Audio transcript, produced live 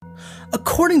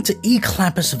According to E.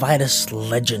 Clampus Vitus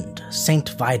legend, Saint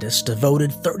Vitus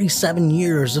devoted 37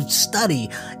 years of study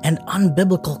and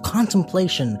unbiblical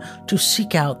contemplation to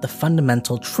seek out the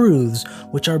fundamental truths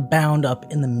which are bound up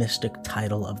in the mystic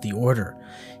title of the order.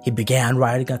 He began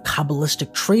writing a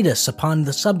Kabbalistic treatise upon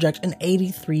the subject in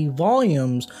 83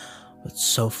 volumes, but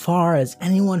so far as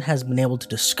anyone has been able to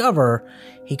discover,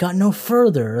 he got no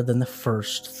further than the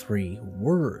first 3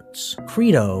 words,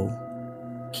 Credo,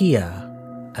 Quia,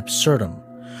 Absurdum,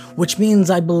 which means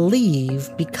I believe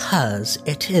because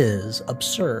it is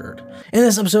absurd. In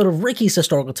this episode of Ricky's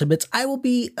Historical Tidbits, I will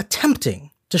be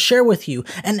attempting to share with you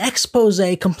an expose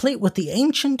complete with the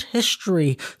ancient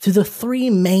history through the 3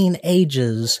 main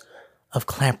ages of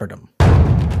Clamperdom.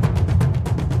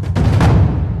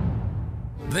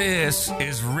 This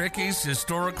is Ricky's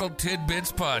Historical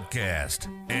Tidbits Podcast,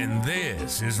 and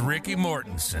this is Ricky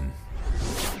Mortensen.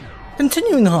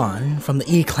 Continuing on from the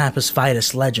E. Clampus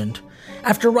Vitus legend,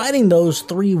 after writing those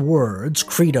 3 words,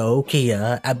 Credo,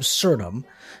 Quia, Absurdum,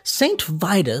 Saint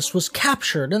Vitus was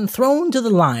captured and thrown to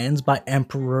the lions by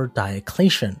Emperor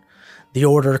Diocletian. The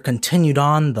order continued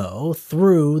on, though,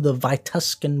 through the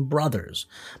Vituscan brothers.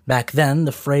 Back then,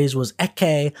 the phrase was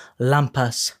Ecce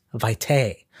Lampas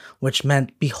Vitae, which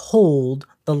meant, behold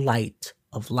the light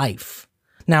of life.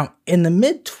 Now, in the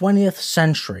mid-20th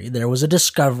century, there was a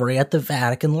discovery at the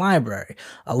Vatican Library,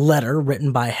 a letter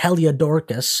written by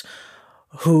Heliodorus,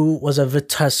 who was a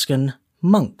Vituscan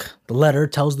monk. The letter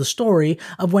tells the story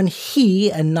of when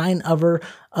he and 9 other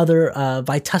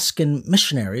Vituscan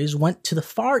missionaries went to the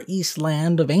far east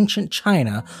land of ancient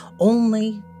China.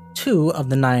 Only 2 of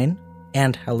the 9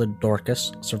 and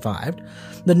Heliodorus survived,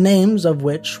 the names of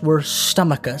which were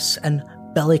Stomachus and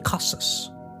Bellicosus.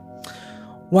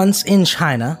 Once in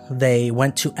China, they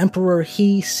went to Emperor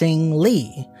He Sing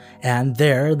Li, and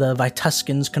there the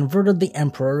Vituscans converted the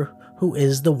emperor, who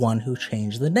is the one who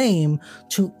changed the name,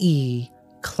 to E.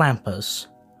 Clampus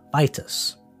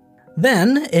Vitus.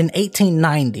 Then, in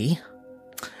 1890,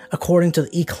 according to the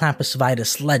E. Clampus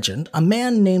Vitus legend, a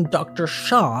man named Dr.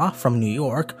 Shaw from New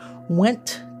York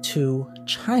went to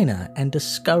China and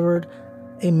discovered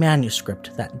a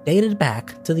manuscript that dated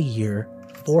back to the year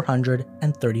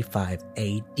 435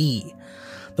 AD.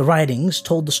 The writings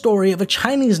told the story of a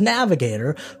Chinese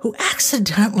navigator who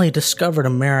accidentally discovered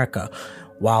America.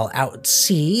 While out at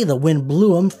sea, the wind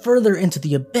blew him further into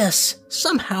the abyss.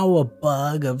 Somehow a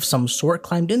bug of some sort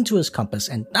climbed into his compass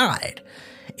and died.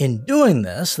 In doing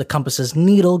this, the compass's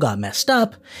needle got messed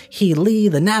up. Li,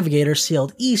 the navigator,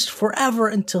 sailed east forever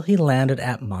until he landed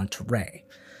at Monterey.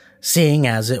 Seeing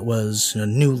as it was a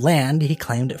new land, he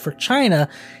claimed it for China,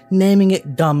 naming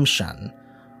it Gumshan,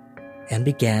 and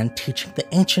began teaching the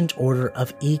ancient order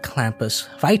of E. Clampus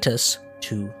Vitus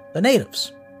to the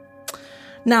natives.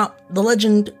 Now, the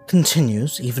legend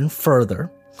continues even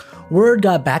further. Word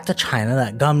got back to China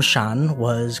that Gumshan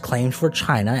was claimed for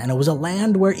China, and it was a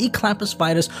land where E. Clampus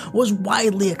Vitus was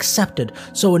widely accepted,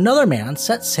 so another man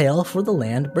set sail for the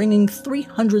land, bringing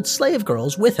 300 slave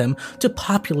girls with him to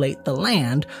populate the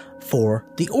land for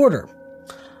the order.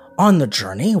 On the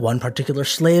journey, one particular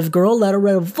slave girl led a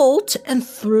revolt and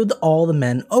threw all the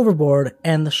men overboard,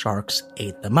 and the sharks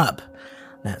ate them up.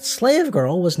 That slave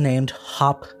girl was named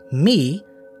Hop Mi,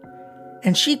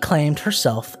 and she claimed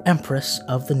herself empress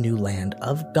of the new land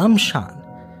of Gumshan.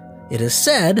 It is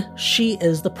said she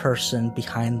is the person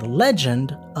behind the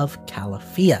legend of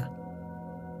Calafia.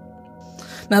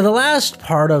 Now, the last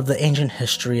part of the ancient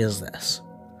history is this.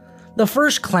 The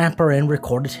first clamper in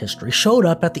recorded history showed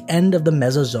up at the end of the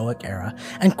Mesozoic era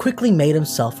and quickly made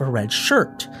himself a red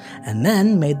shirt, and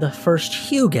then made the first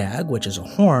hewgag, which is a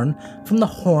horn, from the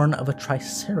horn of a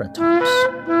triceratops.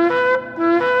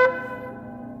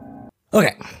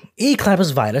 Okay, E.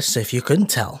 Clampus Vitus, if you couldn't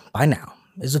tell by now,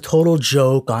 is a total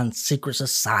joke on secret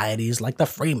societies like the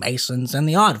Freemasons and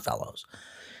the Oddfellows.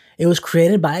 It was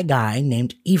created by a guy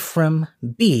named Ephraim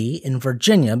B. in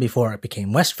Virginia before it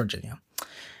became West Virginia.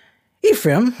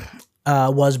 Ephraim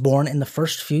was born in the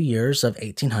first few years of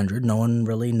 1800. No one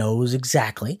really knows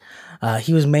exactly.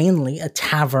 He was mainly a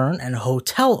tavern and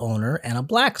hotel owner and a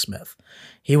blacksmith.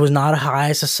 He was not a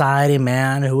high society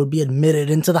man who would be admitted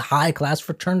into the high-class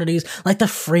fraternities like the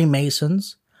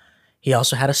Freemasons. He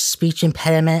also had a speech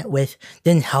impediment which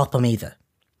didn't help him either.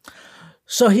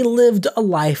 So he lived a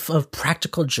life of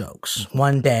practical jokes.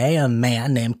 One day, a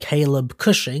man named Caleb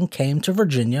Cushing came to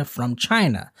Virginia from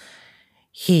China.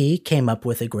 He came up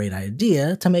with a great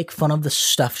idea to make fun of the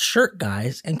stuffed shirt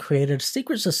guys and created a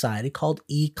secret society called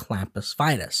E. Clampus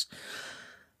Vitus.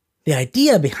 The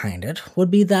idea behind it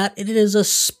would be that it is a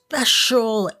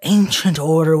special ancient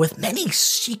order with many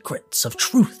secrets of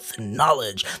truth and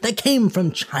knowledge that came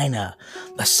from China.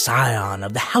 The scion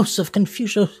of the House of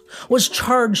Confucius was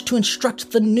charged to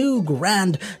instruct the new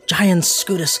Grand Giant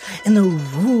Scutus in the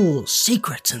rules,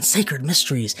 secrets, and sacred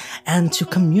mysteries, and to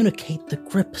communicate the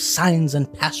grip, signs,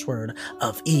 and password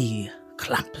of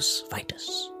Clampus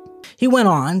Vitus. He went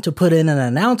on to put in an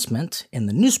announcement in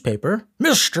the newspaper.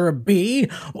 Mr. B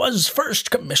was first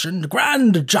commissioned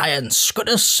Grand Giant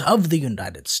Scutus of the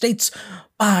United States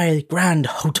by Grand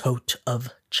Hotot of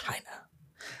China.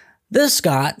 This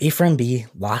got Ephraim B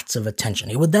lots of attention.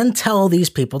 He would then tell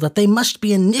these people that they must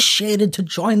be initiated to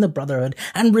join the Brotherhood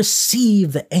and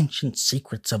receive the ancient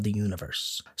secrets of the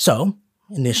universe. So,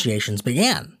 initiations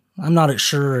began. I'm not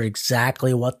sure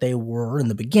exactly what they were in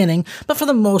the beginning, but for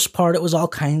the most part it was all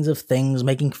kinds of things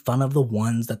making fun of the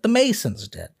ones that the Masons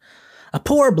did. A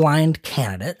poor blind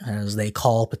candidate, as they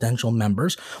call potential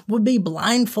members, would be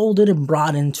blindfolded and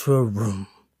brought into a room.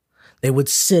 They would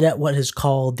sit at what is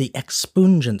called the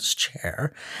expungence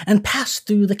chair and pass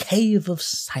through the cave of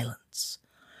silence.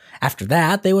 After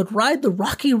that, they would ride the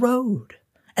rocky road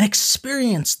and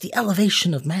experience the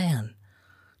elevation of man,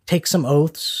 take some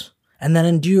oaths, and then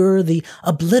endure the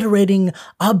obliterating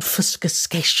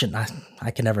obfuscation.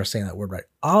 I can never say that word right.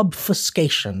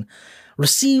 Obfuscation.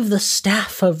 Receive the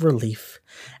staff of relief,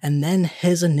 and then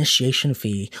his initiation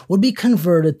fee would be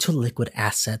converted to liquid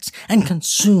assets and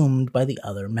consumed by the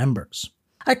other members.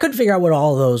 I couldn't figure out what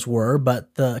all those were,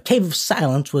 but the Cave of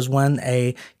Silence was when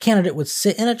a candidate would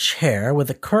sit in a chair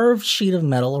with a curved sheet of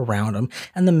metal around him,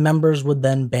 and the members would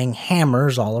then bang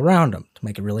hammers all around him to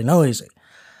make it really noisy.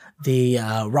 The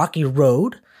rocky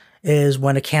road is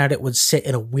when a candidate would sit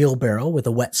in a wheelbarrow with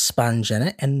a wet sponge in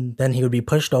it, and then he would be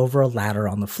pushed over a ladder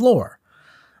on the floor.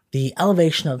 The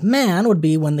elevation of man would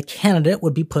be when the candidate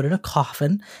would be put in a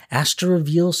coffin, asked to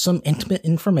reveal some intimate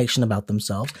information about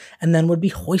themselves, and then would be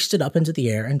hoisted up into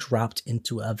the air and dropped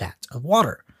into a vat of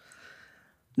water.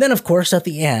 Then, of course, at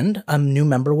the end, a new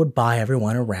member would buy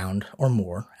everyone a round or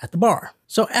more at the bar.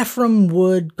 So Ephraim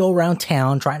would go around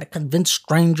town trying to convince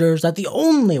strangers that the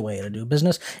only way to do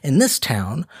business in this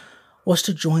town was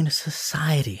to join a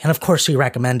society. And of course, he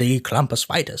recommended Clampus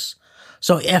Vitus.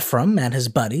 So Ephraim and his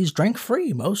buddies drank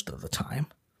free most of the time.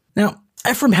 Now,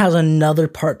 Ephraim has another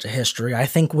part to history I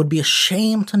think would be a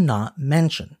shame to not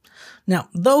mention. Now,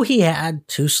 though he had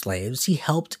 2 slaves, he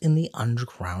helped in the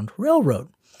Underground Railroad.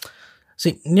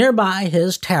 See, nearby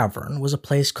his tavern was a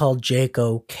place called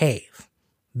Jaco Cave.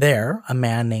 There, a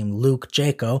man named Luke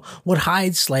Jaco would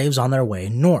hide slaves on their way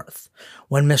north.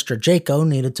 When Mr. Jaco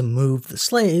needed to move the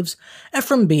slaves,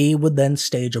 Ephraim B would then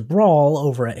stage a brawl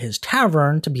over at his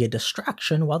tavern to be a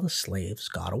distraction while the slaves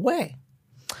got away.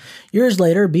 Years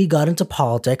later, B got into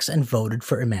politics and voted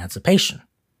for emancipation.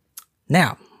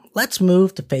 Now, let's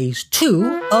move to phase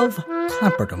 2 of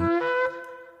Clamperdom.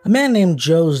 A man named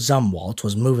Joe Zumwalt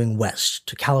was moving west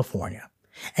to California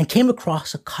and came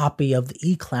across a copy of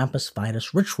the Clampus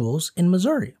Vitus rituals in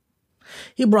Missouri.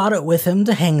 He brought it with him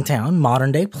to Hangtown,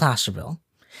 modern-day Placerville.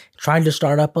 He tried to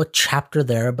start up a chapter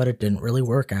there, but it didn't really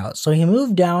work out, so he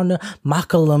moved down to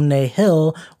Macalumne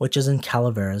Hill, which is in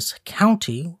Calaveras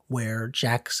County, where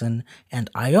Jackson and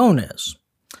Ione is.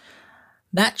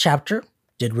 That chapter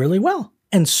did really well,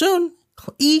 and soon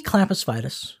Clampus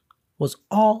Vitus was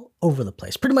all over the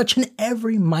place, pretty much in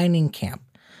every mining camp.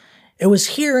 It was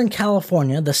here in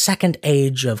California, the second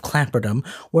age of Clamperdom,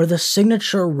 where the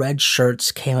signature red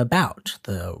shirts came about,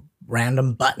 the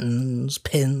random buttons,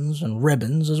 pins, and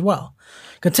ribbons as well.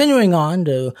 Continuing on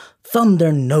to thumb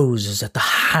their noses at the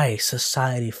high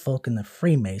society folk in the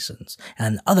Freemasons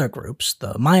and other groups,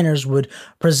 the miners would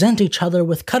present each other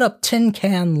with cut-up tin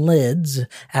can lids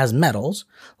as medals,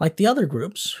 like the other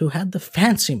groups who had the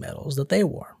fancy medals that they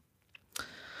wore.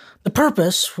 The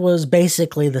purpose was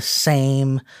basically the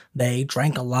same. They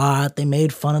drank a lot, they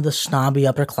made fun of the snobby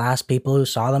upper-class people who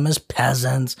saw them as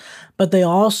peasants, but they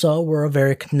also were a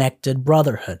very connected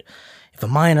brotherhood. If a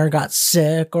miner got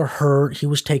sick or hurt, he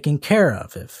was taken care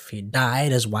of. If he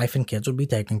died, his wife and kids would be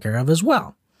taken care of as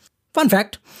well. Fun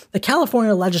fact, the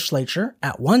California legislature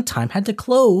at one time had to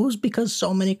close because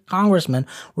so many congressmen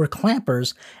were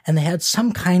clampers and they had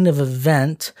some kind of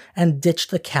event and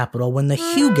ditched the Capitol when the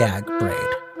Hugag braid.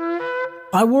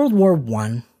 By World War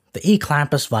I, the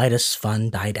Clampus Vitus fun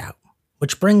died out,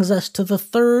 which brings us to the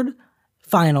third,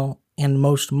 final, and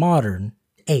most modern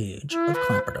age of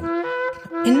Clamperdom.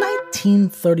 In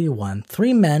 1931,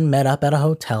 three men met up at a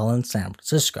hotel in San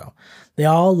Francisco. They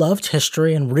all loved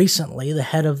history, and recently the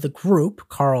head of the group,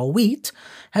 Carl Wheat,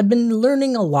 had been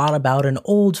learning a lot about an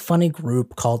old funny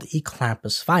group called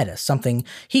Clampus Vitus, something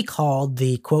he called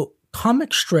the, quote,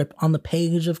 comic strip on the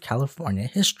page of California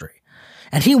history,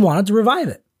 and he wanted to revive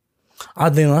it.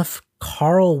 Oddly enough,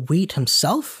 Carl Wheat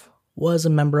himself was a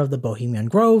member of the Bohemian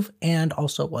Grove and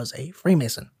also was a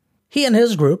Freemason. He and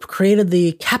his group created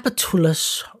the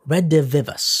Capitulus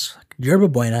Redivivus, Yerba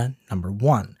Buena number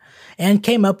 1, and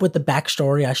came up with the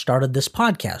backstory I started this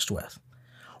podcast with.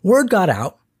 Word got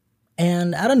out,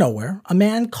 and out of nowhere, a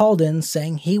man called in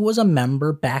saying he was a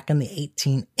member back in the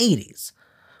 1880s.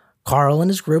 Carl and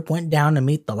his group went down to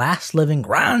meet the last living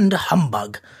Grand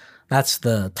Humbug. That's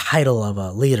the title of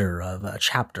a leader of a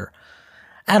chapter,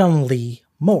 Adam Lee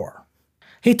Moore.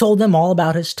 He told them all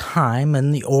about his time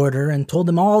in the order and told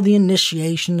them all the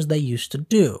initiations they used to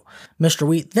do. Mr.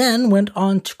 Wheat then went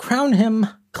on to crown him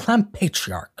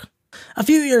Clampatriarch. A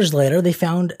few years later, they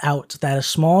found out that a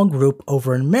small group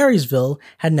over in Marysville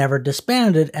had never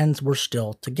disbanded and were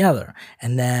still together.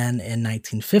 And then in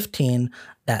 1915,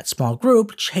 that small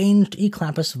group changed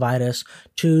Clampus Vitus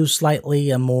to slightly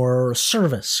a more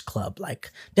service club, like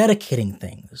dedicating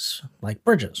things, like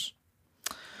bridges.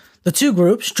 The two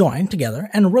groups joined together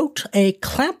and wrote a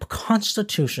Clamp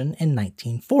Constitution in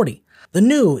 1940. The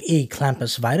new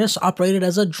Clampus Vitus operated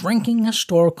as a drinking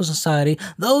historical society,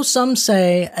 though some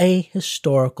say a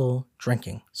historical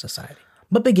drinking society,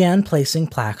 but began placing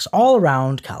plaques all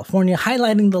around California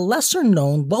highlighting the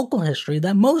lesser-known local history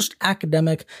that most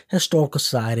academic historical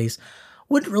societies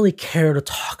wouldn't really care to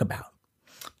talk about.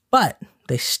 But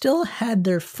they still had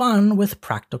their fun with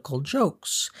practical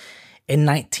jokes. In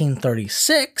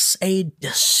 1936, a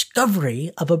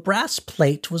discovery of a brass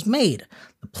plate was made.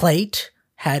 The plate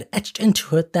had etched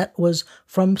into it that was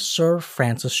from Sir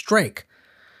Francis Drake.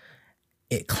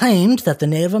 It claimed that the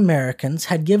Native Americans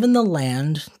had given the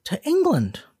land to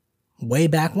England way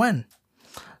back when.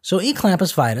 So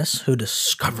Clampus Vitus, who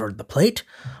discovered the plate,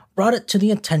 brought it to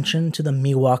the attention to the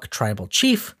Miwok tribal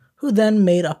chief, who then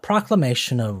made a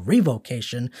proclamation of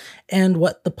revocation and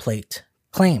what the plate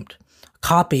claimed. A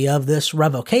copy of this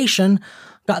revocation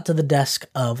got to the desk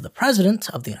of the President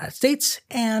of the United States,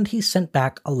 and he sent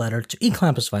back a letter to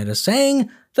Clampus Vitus saying,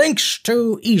 "Thanks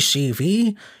to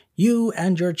ECV, you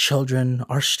and your children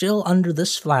are still under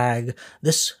this flag,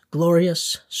 this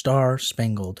glorious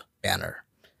star-spangled banner."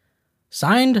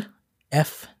 Signed,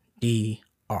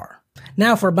 FDR.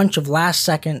 Now for a bunch of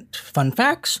last-second fun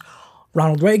facts.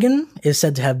 Ronald Reagan is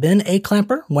said to have been a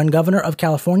clamper. When governor of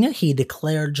California, he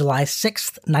declared July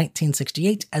 6th,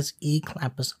 1968 as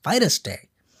Clampus Vitus Day.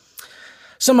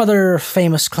 Some other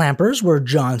famous clampers were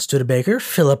John Studebaker,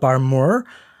 Philip R. Moore,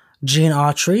 Gene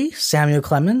Autry, Samuel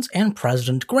Clemens, and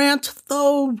President Grant,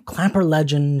 though clamper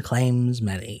legend claims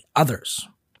many others.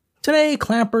 Today,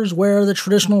 clampers wear the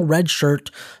traditional red shirt,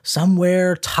 some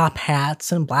wear top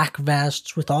hats and black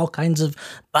vests with all kinds of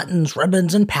buttons,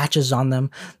 ribbons, and patches on them.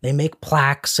 They make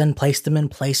plaques and place them in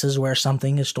places where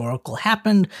something historical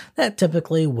happened that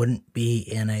typically wouldn't be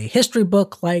in a history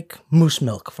book, like moose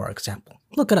milk, for example.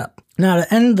 Look it up. Now,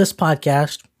 to end this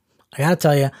podcast, I gotta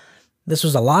tell you, this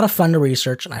was a lot of fun to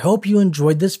research, and I hope you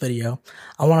enjoyed this video.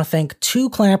 I want to thank two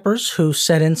clampers who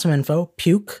sent in some info,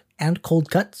 Puke and Cold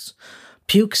Cuts.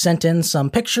 Puke sent in some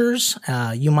pictures.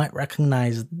 You might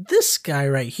recognize this guy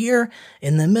right here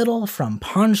in the middle from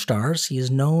Pawn Stars. He is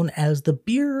known as the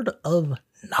Beard of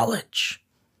Knowledge.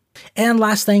 And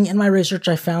last thing, in my research,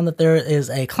 I found that there is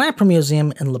a clamper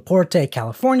museum in LaPorte,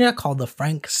 California called the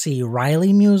Frank C.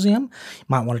 Riley Museum. You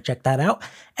might want to check that out.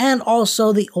 And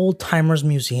also the Old Timers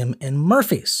Museum in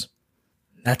Murphys.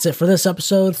 That's it for this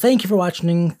episode. Thank you for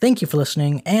watching. Thank you for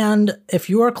listening. And if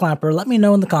you are a clamper, let me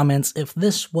know in the comments if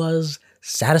this was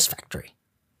satisfactory.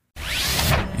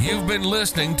 You've been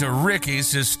listening to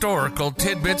Ricky's Historical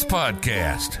Tidbits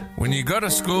Podcast. When you go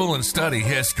to school and study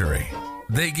history,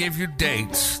 they give you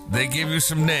dates, they give you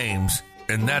some names,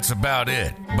 and that's about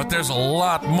it. But there's a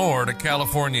lot more to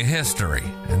California history,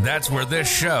 and that's where this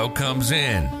show comes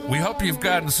in. We hope you've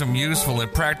gotten some useful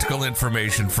and practical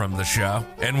information from the show,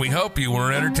 and we hope you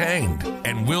were entertained.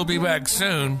 And we'll be back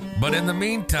soon, but in the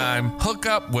meantime, hook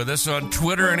up with us on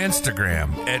Twitter and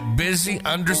Instagram at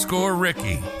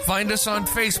busy_Ricky. Find us on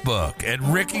Facebook at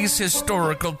Ricky's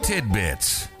Historical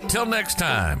Tidbits. Till next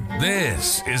time,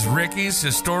 this is Ricky's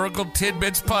Historical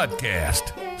Tidbits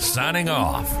Podcast, signing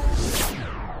off.